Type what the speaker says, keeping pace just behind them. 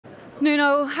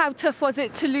Nuno, how tough was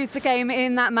it to lose the game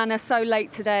in that manner so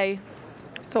late today?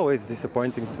 It's always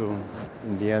disappointing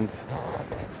in the end,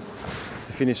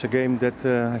 to finish a game that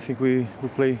I think we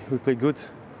play good,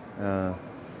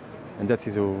 and that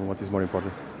is what is more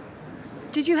important.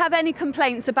 Did you have any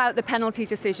complaints about the penalty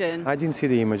decision? I didn't see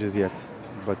the images yet,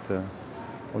 but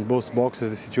on both boxes,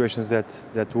 the situations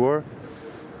that were,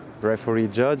 the referee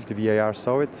judged, the VAR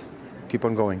saw it. Keep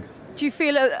on going. Do you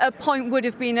feel a point would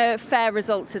have been a fair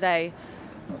result today?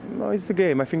 No, it's the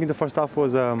game. I think in the first half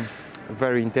was a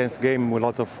very intense game with a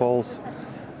lot of fouls.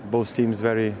 Both teams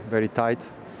very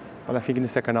tight. But I think in the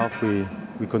second half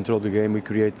we controlled the game. We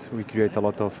create a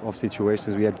lot of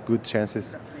situations. We had good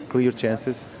chances, clear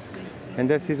chances, and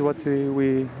this is what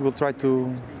we will try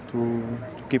to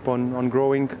keep on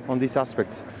growing on these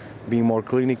aspects. Being more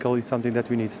clinical is something that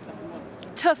we need.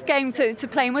 Tough game to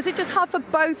play in. Was it just hard for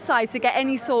both sides to get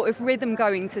any sort of rhythm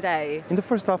going today? In the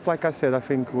first half, like I said, I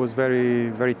think it was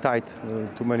very tight.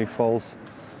 Too many fouls.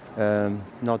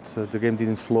 The game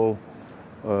didn't flow.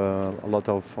 A lot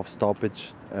of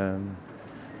stoppage. In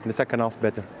the second half,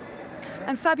 better.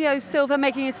 And Fabio Silva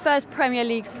making his first Premier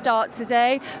League start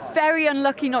today. Very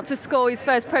unlucky not to score his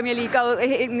first Premier League goal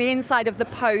in the inside of the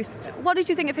post. What did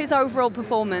you think of his overall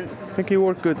performance? I think he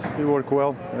worked good. He worked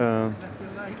well.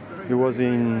 He was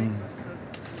in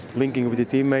linking with the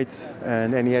teammates,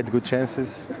 and he had good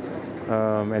chances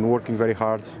and working very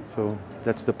hard. So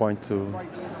that's the point.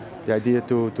 The idea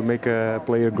to make a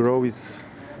player grow is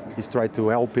try to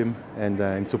help him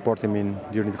and support him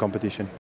during the competition.